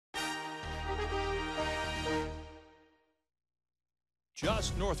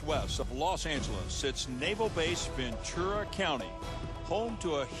Just northwest of Los Angeles sits Naval Base Ventura County, home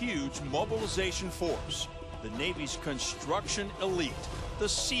to a huge mobilization force, the Navy's construction elite, the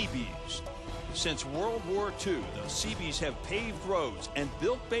Seabees. Since World War II, the Seabees have paved roads and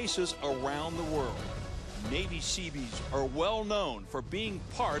built bases around the world. Navy Seabees are well known for being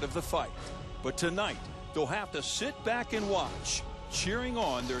part of the fight. But tonight, they'll have to sit back and watch, cheering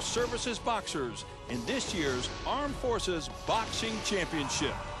on their services boxers in this year's Armed Forces Boxing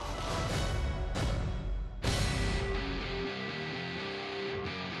Championship.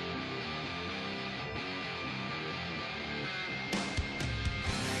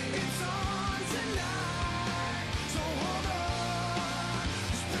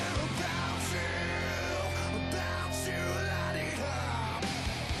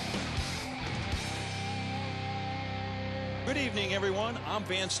 Good evening, everyone. I'm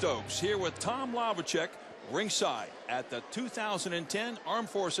Van Stokes here with Tom Lavacek ringside at the 2010 Armed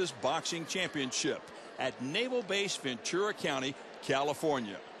Forces Boxing Championship at Naval Base Ventura County,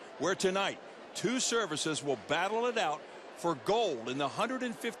 California, where tonight two services will battle it out for gold in the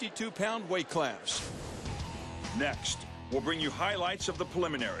 152-pound weight class. Next, we'll bring you highlights of the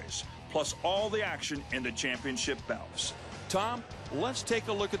preliminaries, plus all the action in the championship bouts. Tom, let's take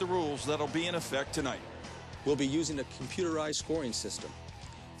a look at the rules that'll be in effect tonight. We'll be using a computerized scoring system.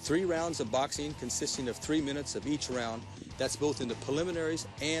 3 rounds of boxing consisting of 3 minutes of each round. That's both in the preliminaries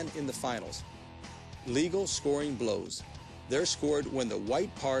and in the finals. Legal scoring blows. They're scored when the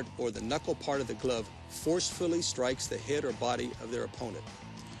white part or the knuckle part of the glove forcefully strikes the head or body of their opponent.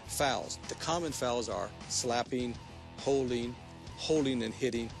 Fouls. The common fouls are slapping, holding and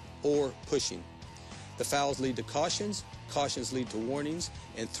hitting, or pushing. The fouls lead to cautions, cautions lead to warnings,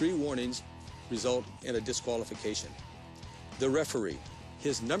 and 3 warnings result in a disqualification. The referee,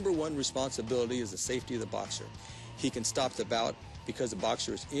 his #1 responsibility is the safety of the boxer. He can stop the bout because the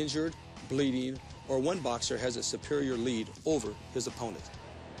boxer is injured, bleeding, or one boxer has a superior lead over his opponent.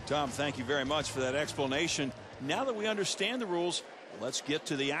 Tom, thank you very much for that explanation. Now that we understand the rules, let's get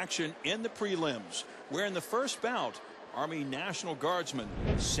to the action in the prelims, where in the first bout, Army National Guardsman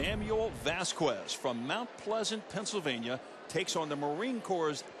Samuel Vasquez from Mount Pleasant, Pennsylvania, takes on the Marine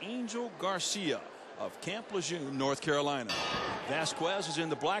Corps' Angel Garcia of Camp Lejeune, North Carolina. Vasquez is in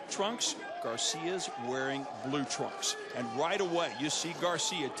the black trunks. Garcia's wearing blue trunks. And right away, you see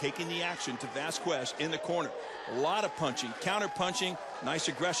Garcia taking the action to Vasquez in the corner. A lot of punching, counter punching, nice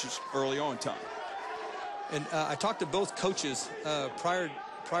aggressions early on, Tom. And I talked to both coaches prior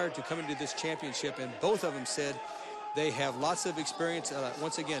to coming to this championship, and both of them said they have lots of experience.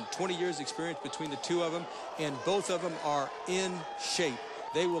 Once again, 20 years experience between the two of them, and both of them are in shape.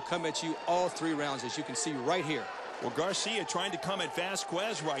 They will come at you all 3 rounds, as you can see right here. Well, Garcia trying to come at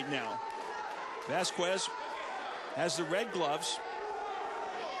Vasquez right now. Vasquez has the red gloves,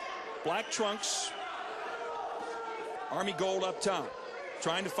 black trunks, Army gold up top.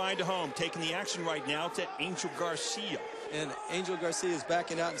 Trying to find a home, taking the action right now to Angel Garcia. And Angel Garcia is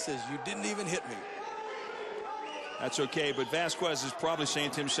backing out and says, "You didn't even hit me." That's okay, but Vasquez is probably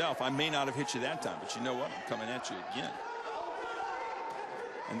saying to himself, I may not have hit you that time, but you know what? I'm coming at you again.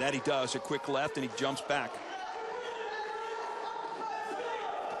 And that he does. A quick left, and he jumps back.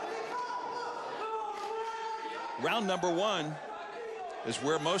 Round #1 is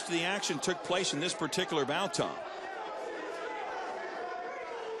where most of the action took place in this particular bout, Tom.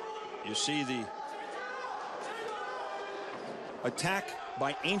 You see the attack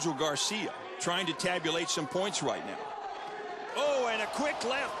by Angel Garcia, trying to tabulate some points right now. Oh, and a quick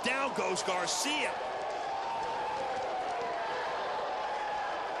left. Down goes Garcia.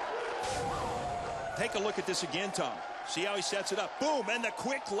 Take a look at this again, Tom. See how he sets it up. Boom, and the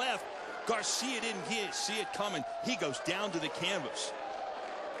quick left. Garcia didn't see it coming. He goes down to the canvas.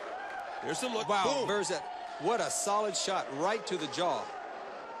 There's the look. Wow, boom. Verzet, what a solid shot right to the jaw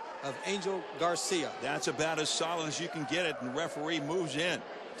of Angel Garcia. That's about as solid as you can get it, and the referee moves in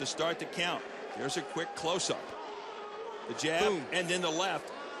to start the count. There's a quick close-up. The jab, boom, and then the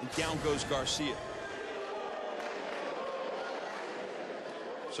left, and down goes Garcia.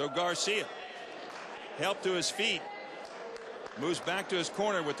 So Garcia, help to his feet, moves back to his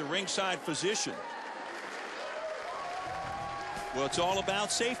corner with the ringside physician. Well, it's all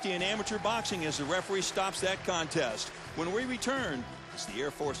about safety in amateur boxing as the referee stops that contest. When we return, it's the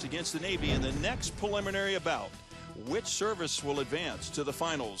Air Force against the Navy in the next preliminary bout. Which service will advance to the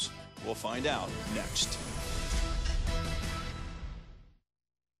finals? We'll find out next.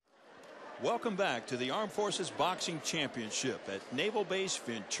 Welcome back to the Armed Forces Boxing Championship at Naval Base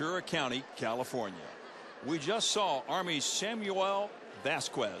Ventura County, California. We just saw Army's Samuel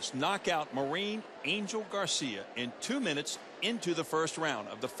Vasquez knock out Marine Angel Garcia in 2 minutes into the first round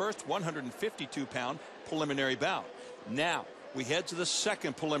of the first 152-pound preliminary bout. Now we head to the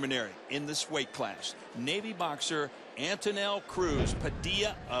second preliminary in this weight class. Navy boxer Antonel Cruz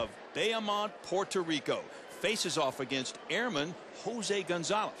Padilla of Bayamon, Puerto Rico faces off against Airman Jose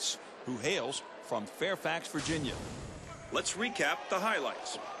Gonzalez, who hails from Fairfax, Virginia. Let's recap the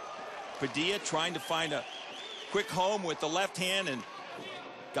highlights. Padilla trying to find a quick home with the left hand, and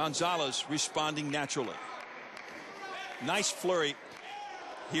Gonzalez responding naturally. Nice flurry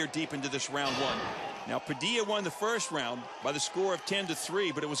here deep into this round one. Now Padilla won the first round by the score of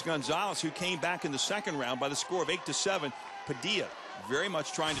 10-3, but it was Gonzalez who came back in the second round by the score of 8-7. Padilla very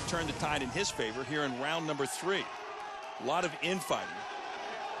much trying to turn the tide in his favor here in round number 3. A lot of infighting.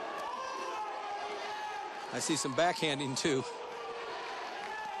 I see some backhanding too.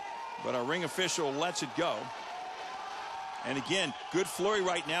 But our ring official lets it go. And again, good flurry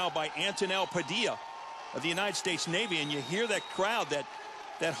right now by Antonel Padilla of the United States Navy. And you hear that crowd,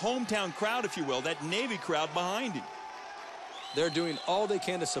 that hometown crowd, if you will, that Navy crowd behind him. They're doing all they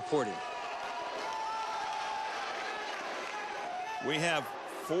can to support him. We have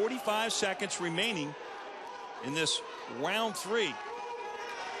 45 seconds remaining in this round 3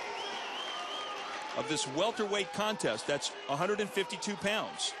 of this welterweight contest. That's 152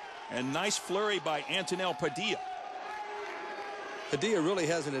 pounds. And nice flurry by Antonel Padilla. Padilla really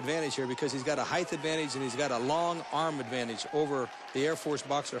has an advantage here because he's got a height advantage and he's got a long arm advantage over the Air Force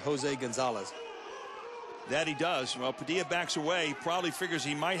boxer Jose Gonzalez. That he does. Well, Padilla backs away. He probably figures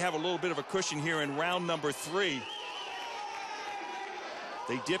he might have a little bit of a cushion here in round number 3.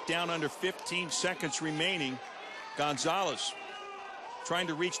 They dip down under 15 seconds remaining. Gonzalez trying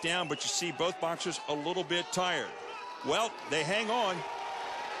to reach down, but you see both boxers a little bit tired. Well, they hang on.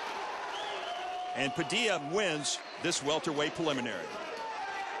 And Padilla wins this welterweight preliminary.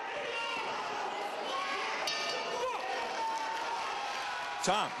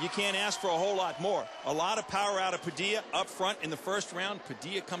 Tom, you can't ask for a whole lot more. A lot of power out of Padilla up front in the first round.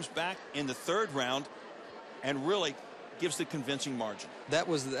 Padilla comes back in the third round and really gives the convincing margin. That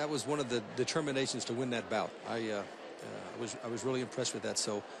was one of the determinations to win that bout. I was really impressed with that.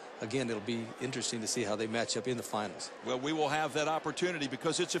 So again, it'll be interesting to see how they match up in the finals. Well, we will have that opportunity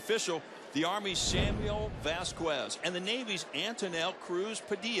because it's official. The Army's Samuel Vasquez and the Navy's Antonel Cruz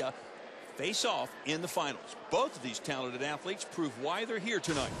Padilla face off in the finals. Both of these talented athletes prove why they're here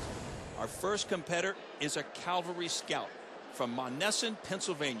tonight. Our first competitor is a cavalry scout from Monessen,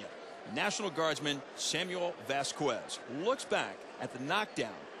 Pennsylvania. National Guardsman Samuel Vasquez looks back at the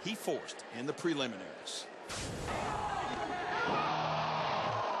knockdown he forced in the preliminaries.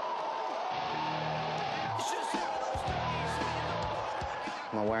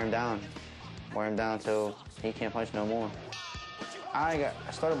 I'm gonna wear him down till he can't punch no more. I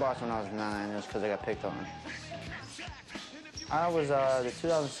started boxing when I was 9. It was because I got picked on. I was the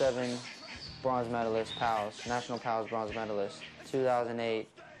 2007 bronze medalist, PALS, National PALS bronze medalist. 2008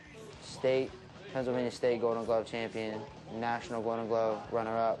 state, Pennsylvania State Golden Glove champion, National Golden Glove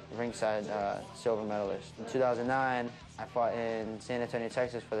runner-up, ringside silver medalist. In 2009, I fought in San Antonio,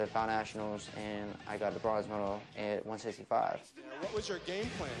 Texas for the PAL Nationals, and I got the bronze medal at 165. What was your game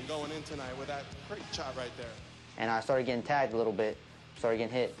plan going in tonight with that great shot right there? And I started getting tagged a little bit, started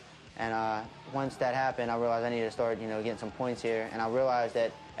getting hit. And once that happened, I realized I needed to start, getting some points here. And I realized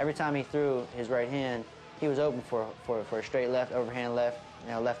that every time he threw his right hand, he was open for a straight left, overhand left,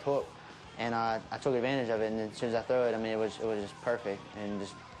 left hook. And I took advantage of it. And as soon as I threw it, I mean, it was just perfect. And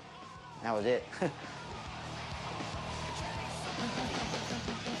that was it.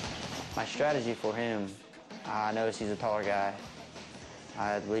 My strategy for him, I noticed he's a taller guy.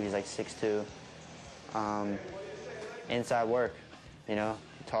 I believe he's like 6'2". Inside work,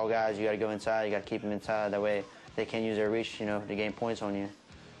 tall guys, you got to go inside, you got to keep them inside. That way they can't use their reach, to gain points on you.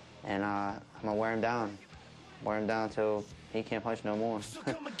 And I'm going to wear him down till he can't punch no more.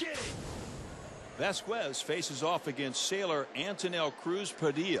 Vasquez faces off against sailor Antonel Cruz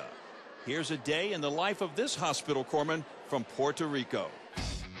Padilla. Here's a day in the life of this hospital corpsman from Puerto Rico.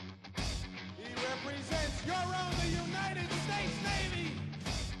 He represents your own, the United States Navy.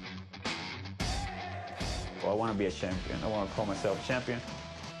 Well, I want to be a champion. I want to call myself champion.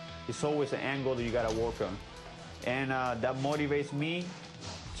 It's always an angle that you got to work on. And that motivates me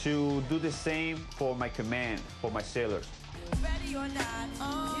to do the same for my command, for my sailors. Ready or not,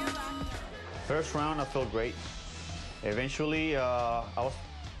 First round, I felt great. Eventually, I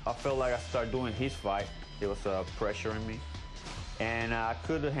felt like I started doing his fight. There was pressure in me. And I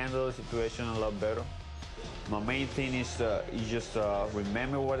could handle the situation a lot better. My main thing is you just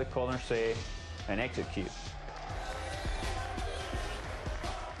remember what the corners say and execute.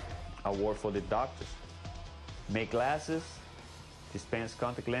 award for the doctors. Make glasses, dispense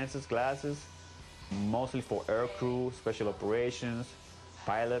contact lenses, glasses, mostly for air crew, special operations,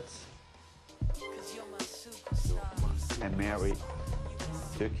 pilots. And married,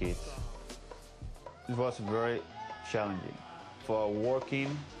 2 kids. It was very challenging for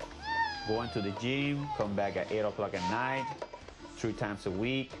working, going to the gym, come back at 8 o'clock at night, 3 times a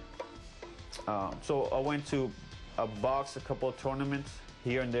week. So I went to a box, a couple of tournaments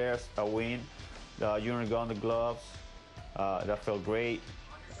here and there. I win. Junior got the gloves. That felt great.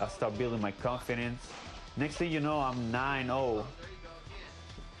 I started building my confidence. Next thing you know, I'm 9-0.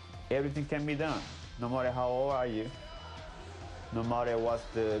 Everything can be done, no matter how old are you, no matter what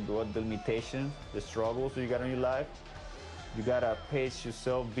the limitations, the struggles you got in your life. You gotta pace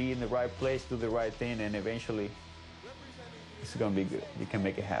yourself, be in the right place, do the right thing, and eventually it's gonna be good. You can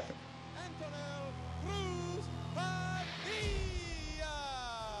make it happen.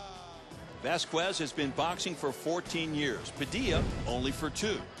 Vasquez has been boxing for 14 years. Padilla only for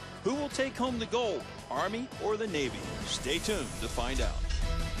 2. Who will take home the gold, Army or the Navy? Stay tuned to find out.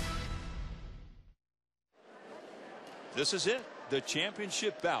 This is it, the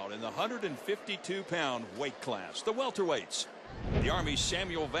championship bout in the 152-pound weight class, the welterweights. The Army's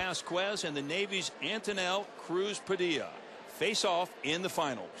Samuel Vasquez and the Navy's Antonel Cruz Padilla face off in the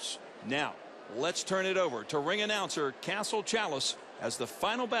finals. Now, let's turn it over to ring announcer Castle Chalice as the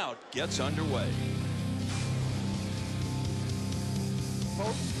final bout gets underway.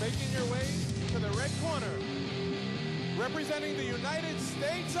 Folks, making your way to the red corner, representing the United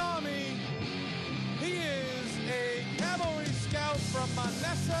States Army, he is a cavalry scout from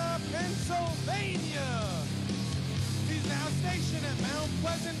Manassa, Pennsylvania. He's now stationed at Mount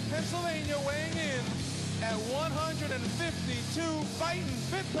Pleasant, Pennsylvania, weighing in at 152 fighting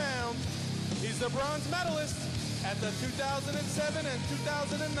fit pounds. He's the bronze medalist at the 2007 and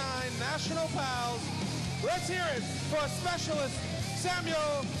 2009 National Pals. Let's hear it for specialist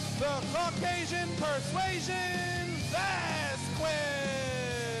Samuel the Caucasian Persuasion Vasquez.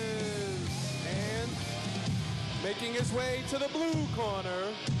 And making his way to the blue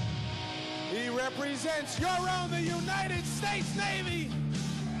corner, he represents your own, the United States Navy.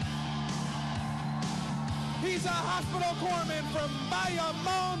 He's a hospital corpsman from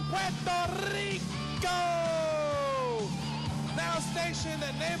Bayamon, Puerto Rico. Now stationed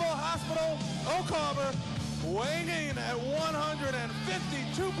at Naval Hospital, Oak Harbor, weighing in at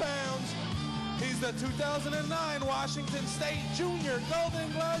 152 pounds. He's the 2009 Washington State Junior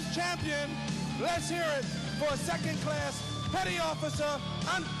Golden Gloves champion. Let's hear it for second class Petty Officer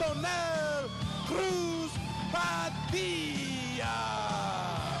Antonel Cruz Padilla.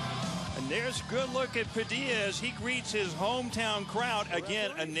 And there's a good look at Padilla as he greets his hometown crowd.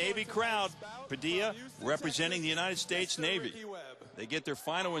 Again, a Navy crowd. Padilla representing the United States Navy. They get their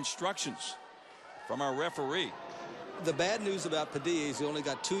final instructions from our referee. The bad news about Padilla is he only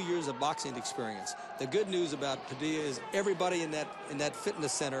got 2 years of boxing experience. The good news about Padilla is everybody in that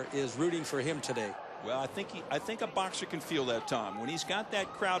fitness center is rooting for him today. Well, I think a boxer can feel that, Tom. When he's got that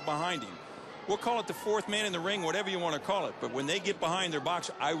crowd behind him, we'll call it the fourth man in the ring, whatever you want to call it. But when they get behind their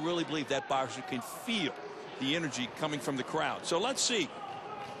boxer, I really believe that boxer can feel the energy coming from the crowd. So let's see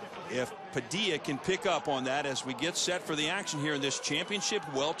if Padilla can pick up on that as we get set for the action here in this championship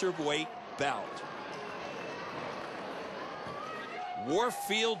welterweight bout.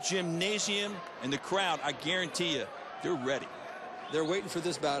 Warfield Gymnasium and the crowd, I guarantee you, they're ready. They're waiting for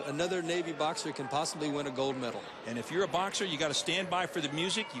this bout. Another Navy boxer can possibly win a gold medal. And if you're a boxer, you got to stand by for the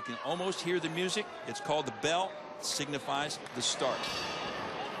music. You can almost hear the music. It's called the bell. It signifies the start.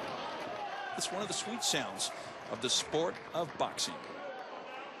 It's one of the sweet sounds of the sport of boxing.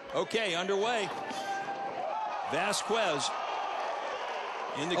 Okay, underway. Vasquez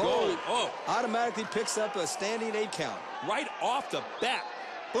in the goal. Oh, automatically picks up a standing 8 count. Right off the bat.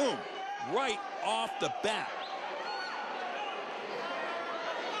 Boom. Right off the bat.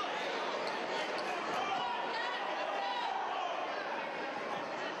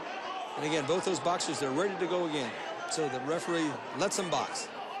 And again, both those boxers, they're ready to go again. So the referee lets them box.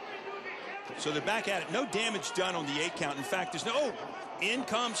 So they're back at it. No damage done on the 8 count. In fact, there's no... Oh, in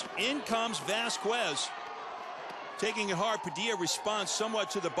comes Vasquez. Taking it hard. Padilla responds somewhat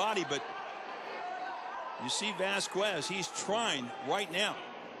to the body, but you see Vasquez, he's trying right now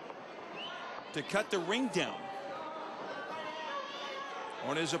to cut the ring down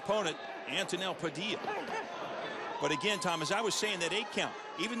on his opponent, Antonel Padilla. But again, Tom, as I was saying, that 8 count,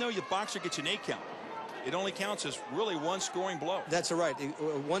 even though your boxer gets an 8 count, it only counts as really one scoring blow. That's right,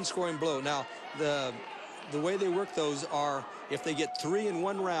 one scoring blow. Now, the way they work those are if they get 3 in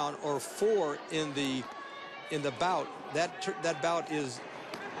 1 round or 4 in the bout, that bout is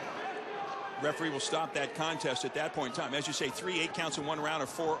Referee will stop that contest at that point in time. As you say, 3 8 counts in 1 round or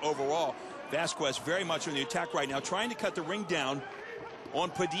 4 overall. Vasquez very much on the attack right now, trying to cut the ring down on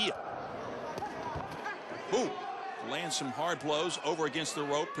Padilla. Ooh, lands some hard blows over against the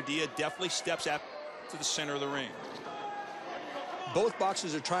rope. Padilla definitely steps up to the center of the ring. Both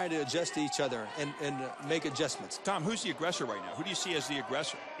boxers are trying to adjust to each other and make adjustments. Tom, who's the aggressor right now? Who do you see as the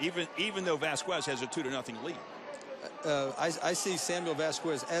aggressor? Even though Vasquez has a 2-0 lead. I see Samuel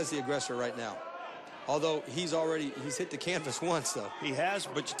Vasquez as the aggressor right now. Although he's hit the canvas once, though. He has,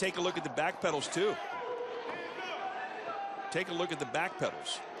 but you take a look at the back pedals, too. Take a look at the back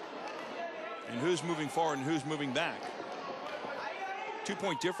pedals. And who's moving forward and who's moving back.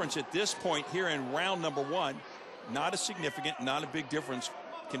 2-point difference at this point here in round number 1. Not a significant, not a big difference.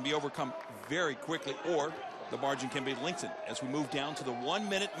 Can be overcome very quickly, or the margin can be lengthened as we move down to the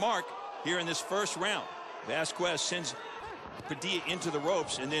 1-minute mark here in this first round. Vasquez sends Padilla into the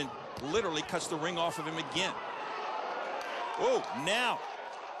ropes and then literally cuts the ring off of him again. Oh,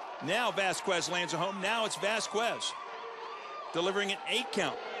 now Vasquez lands a home. Now it's Vasquez delivering an 8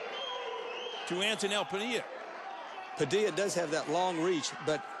 count to Antonel Padilla. Padilla does have that long reach,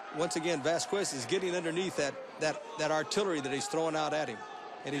 but once again, Vasquez is getting underneath that artillery that he's throwing out at him,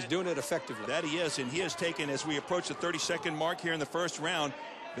 and he's doing it effectively. That he is, and he has taken, as we approach the 30-second mark here in the first round,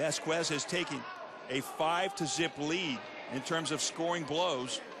 Vasquez has taken a 5-0 lead in terms of scoring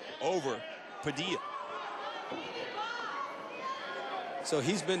blows over Padilla. So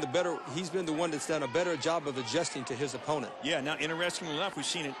he's been the one that's done a better job of adjusting to his opponent. Yeah, now interestingly enough, we've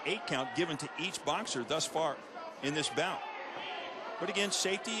seen an 8 count given to each boxer thus far in this bout. But again,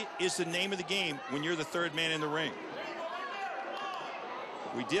 safety is the name of the game when you're the third man in the ring.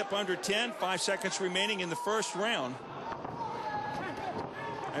 We dip under 10, 5 seconds remaining in the first round.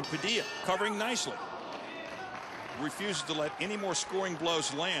 And Padilla covering nicely. Refuses to let any more scoring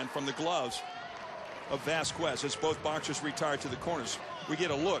blows land from the gloves of Vasquez as both boxers retire to the corners. We get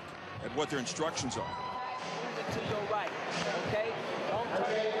a look at what their instructions are. To your right, okay? Don't turn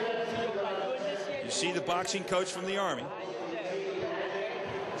to your right. You see the boxing coach from the Army.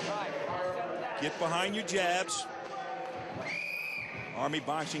 Get behind your jabs. Army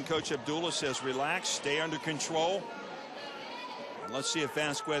boxing coach Abdullah says relax, stay under control. And let's see if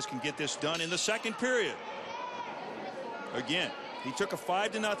Vasquez can get this done in the second period. Again, he took a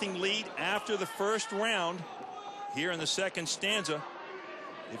 5-0 lead after the first round here in the second stanza.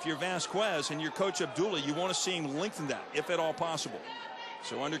 If you're Vasquez and you're coach Abdullah, you want to see him lengthen that, if at all possible.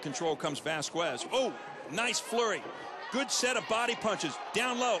 So under control comes Vasquez. Oh, nice flurry. Good set of body punches.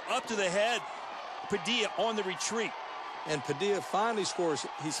 Down low, up to the head. Padilla on the retreat. And Padilla finally scores.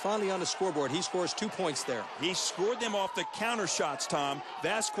 He's finally on the scoreboard. He scores 2 points there. He scored them off the counter shots, Tom.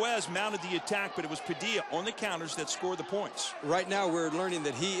 Vasquez mounted the attack, but it was Padilla on the counters that scored the points. Right now we're learning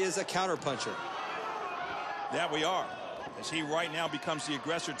that he is a counter puncher. That we are, as he right now becomes the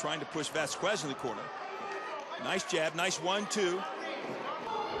aggressor, trying to push Vasquez in the corner. Nice jab, nice 1-2.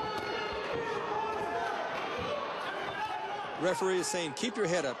 Referee is saying, keep your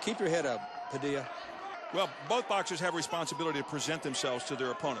head up, Padilla. Well, both boxers have a responsibility to present themselves to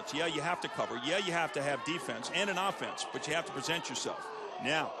their opponents. Yeah, you have to cover. Yeah, you have to have defense and an offense, but you have to present yourself.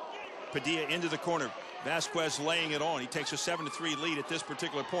 Now, Padilla into the corner. Vasquez laying it on. He takes a 7-3 lead at this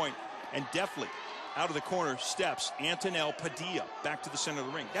particular point, and definitely out of the corner steps Antonel Padilla back to the center of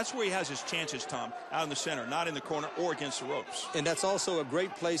the ring. That's where he has his chances, Tom, out in the center, not in the corner or against the ropes. And that's also a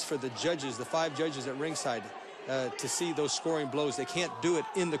great place for the judges, the 5 judges at ringside, to see those scoring blows. They can't do it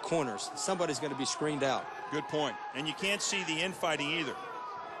in the corners. Somebody's going to be screened out. Good point. And you can't see the infighting either.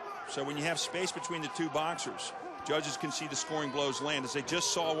 So when you have space between the two boxers, judges can see the scoring blows land, as they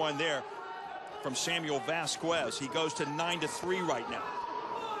just saw one there from Samuel Vasquez. He goes to 9-3 right now.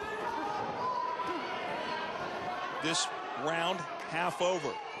 This round half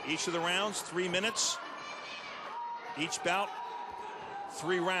over. Each of the rounds 3 minutes. Each bout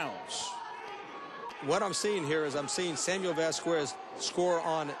 3 rounds. What I'm seeing here is I'm seeing Samuel Vasquez score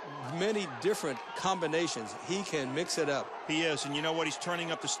on many different combinations. He can mix it up. He is, and you know what? He's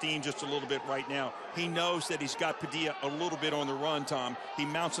turning up the steam just a little bit right now. He knows that he's got Padilla a little bit on the run, Tom. He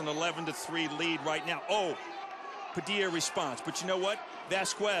mounts an 11-3 lead right now. Oh, Padilla responds. But you know what?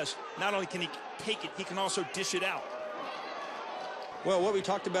 Vasquez, not only can he take it, he can also dish it out. Well, what we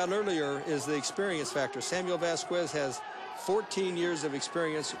talked about earlier is the experience factor. Samuel Vasquez has 14 years of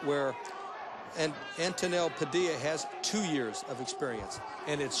experience, where Antonel Padilla has 2 years of experience,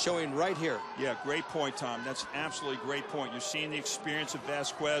 and it's showing right here. Yeah, great point, Tom. That's absolutely great point. You're seeing the experience of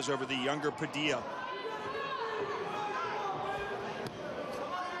Vasquez over the younger Padilla.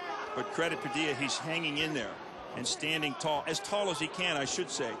 But credit Padilla, he's hanging in there and standing tall as he can, I should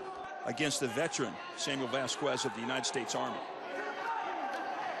say. against the veteran Samuel Vasquez of the United States Army.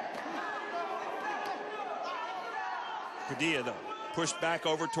 Padilla, though, pushed back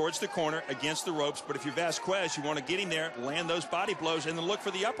over towards the corner against the ropes. But if you're Vasquez, you want to get him there, land those body blows, and then look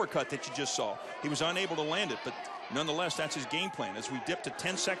for the uppercut that you just saw. He was unable to land it, but nonetheless, that's his game plan as we dip to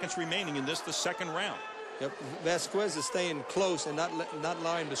 10 seconds remaining in the second round. Yep. Vasquez is staying close and not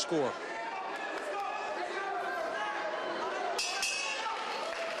allowing to score.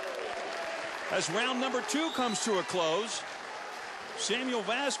 As round number 2 comes to a close, Samuel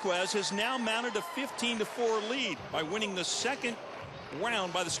Vasquez has now mounted a 15-4 lead by winning the second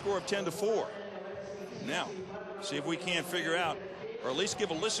round by the score of 10-4. Now, see if we can't figure out, or at least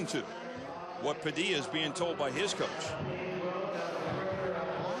give a listen to, what Padilla is being told by his coach.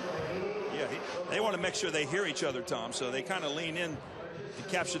 Yeah, they want to make sure they hear each other, Tom, so they kind of lean in to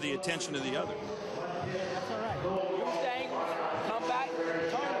capture the attention of the other. That's all right. Use the angle, come back,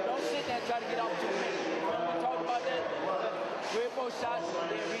 turn, don't sit there and try to get off too late. We talked about that. 3 or 4 shots,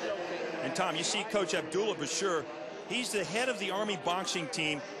 then relocate. And Tom, you see Coach Abdullah Bashir, he's the head of the Army boxing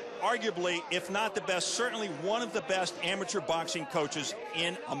team, arguably, if not the best, certainly one of the best amateur boxing coaches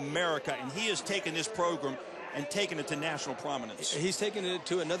in America. And he has taken this program and taken it to national prominence. He's taken it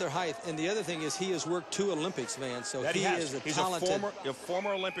to another height. And the other thing is he has worked 2 Olympics, man. So that he is He's talented. a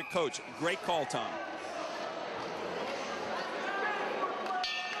former Olympic coach. Great call, Tom.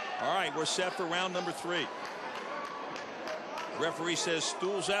 All right, we're set for round number 3. Referee says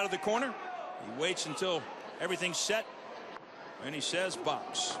stools out of the corner. He waits until everything's set, and he says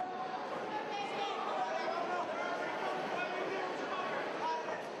box.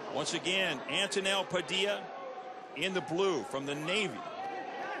 Once again, Antonel Padilla in the blue from the Navy.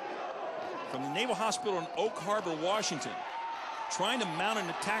 From the Naval Hospital in Oak Harbor, Washington. Trying to mount an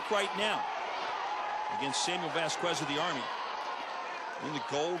attack right now against Samuel Vasquez of the Army in the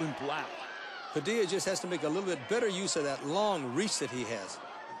gold and black. Padilla just has to make a little bit better use of that long reach that he has.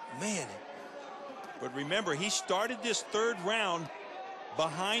 Man. But remember, he started this third round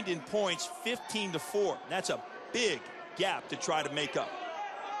behind in points 15-4. That's a big gap to try to make up.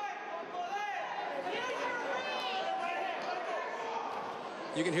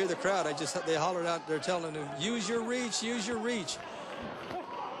 You can hear the crowd. They hollered out. They're telling him, use your reach, use your reach.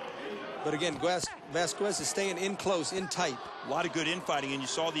 But again, Vasquez is staying in close, in tight. A lot of good infighting, and you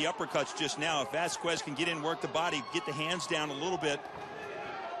saw the uppercuts just now. If Vasquez can get in, work the body, get the hands down a little bit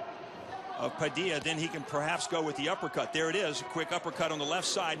of Padilla, then he can perhaps go with the uppercut. There it is, a quick uppercut on the left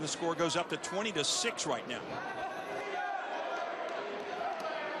side, and the score goes up to 20-6 right now.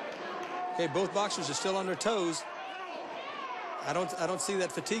 Okay, both boxers are still on their toes. I don't see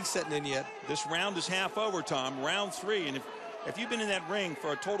that fatigue setting in yet. This round is half over, Tom. Round 3, and if you've been in that ring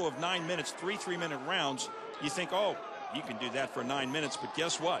for a total of 9 minutes, 3 3-minute rounds, you think, oh, you can do that for 9 minutes, but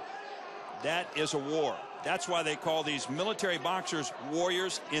guess what? That is a war. That's why they call these military boxers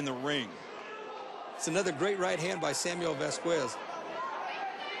warriors in the ring. It's another great right hand by Samuel Vasquez.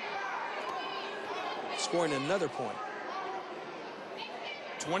 Scoring another point.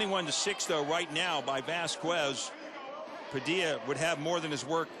 21-6, though, right now by Vasquez. Padilla would have more than his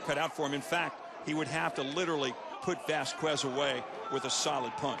work cut out for him. In fact, he would have to literally put Vasquez away with a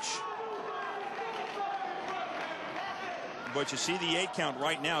solid punch. But you see the 8 count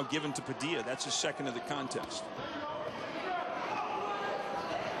right now given to Padilla. That's his second of the contest.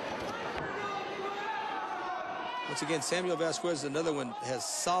 Once again, Samuel Vasquez, another one, has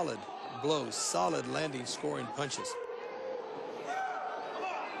solid blows, solid landing, scoring punches.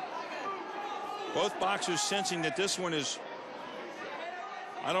 Both boxers sensing that this one is,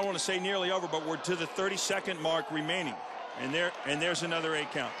 I don't want to say nearly over, but we're to the 30-second mark remaining. And there's another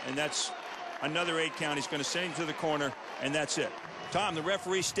 8 count. And that's another 8 count. He's going to send him to the corner, and that's it. Tom, the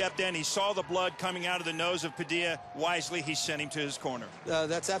referee stepped in. He saw the blood coming out of the nose of Padilla. Wisely, he sent him to his corner.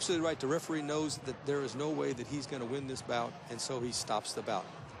 That's absolutely right. The referee knows that there is no way that he's going to win this bout, and so he stops the bout.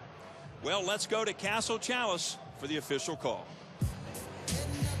 Well, let's go to Castle Chalice for the official call.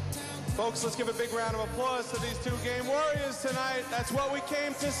 Folks, let's give a big round of applause to these 2 game warriors tonight. That's what we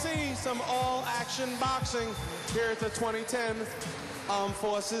came to see, some all-action boxing here at the 2010 Armed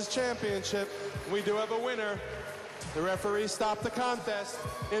Forces Championship. We do have a winner. The referee stopped the contest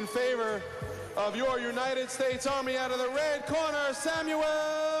in favor of your United States Army out of the red corner, Samuel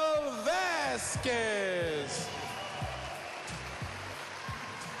Vasquez.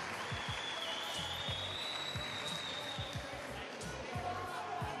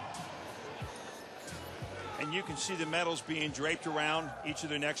 And you can see the medals being draped around each of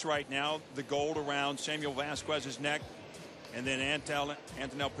their necks right now. The gold around Samuel Vasquez's neck. And then Antonel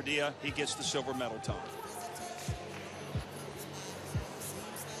Padilla, he gets the silver medal, Tom.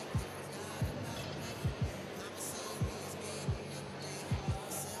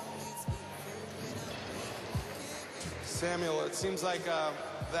 Samuel, it seems like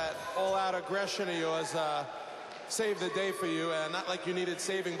that all-out aggression of yours saved the day for you. Not like you needed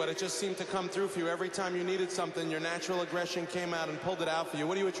saving, but it just seemed to come through for you. Every time you needed something, your natural aggression came out and pulled it out for you.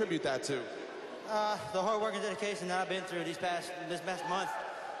 What do you attribute that to? The hard work and dedication that I've been through this past month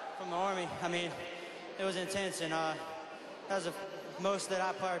from the Army. I mean, it was intense, and that was the most that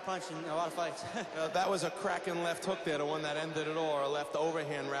I probably punched in a lot of fights. That was a cracking left hook there, the one that ended it all, or a left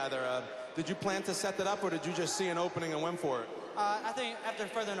overhand, rather. Did you plan to set that up, or did you just see an opening and went for it? I think after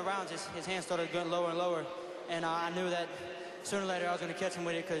further in the rounds, his hands started getting lower and lower, and I knew that sooner or later I was going to catch him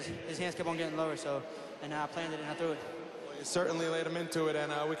with it because his hands kept on getting lower, and I planned it and I threw it. Well, you certainly laid him into it,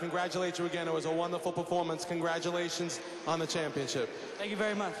 and we congratulate you again. It was a wonderful performance. Congratulations on the championship. Thank you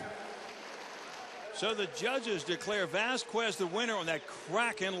very much. So the judges declare Vasquez the winner on that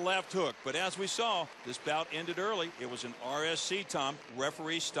cracking left hook. But as we saw, this bout ended early. It was an RSC, Tom.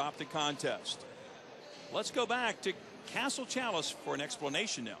 Referee stopped the contest. Let's go back to Castle Chalice for an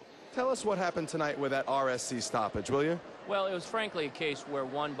explanation now. Tell us what happened tonight with that RSC stoppage, will you? Well, it was frankly a case where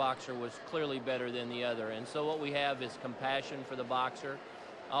one boxer was clearly better than the other. And so what we have is compassion for the boxer.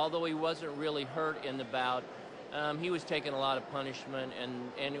 Although he wasn't really hurt in the bout, he was taking a lot of punishment,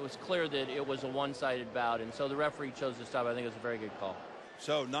 and it was clear that it was a one-sided bout, and so the referee chose to stop. I think it was a very good call.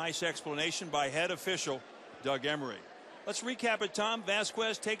 So nice explanation by head official Doug Emery. Let's recap it, Tom.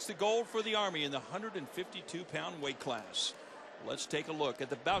 Vasquez takes the gold for the Army in the 152-pound weight class. Let's take a look at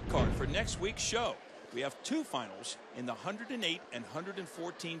the bout card for next week's show. We have two finals in the 108 and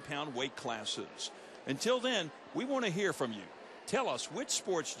 114-pound weight classes. Until then, we want to hear from you. Tell us which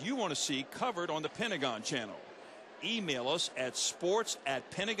sports you want to see covered on the Pentagon Channel. Email us at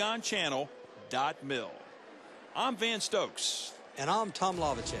sports@pentagonchannel.mil. I'm Van Stokes. And I'm Tom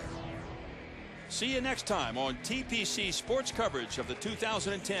Lavacek. See you next time on TPC Sports coverage of the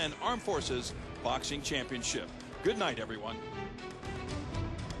 2010 Armed Forces Boxing Championship. Good night, everyone.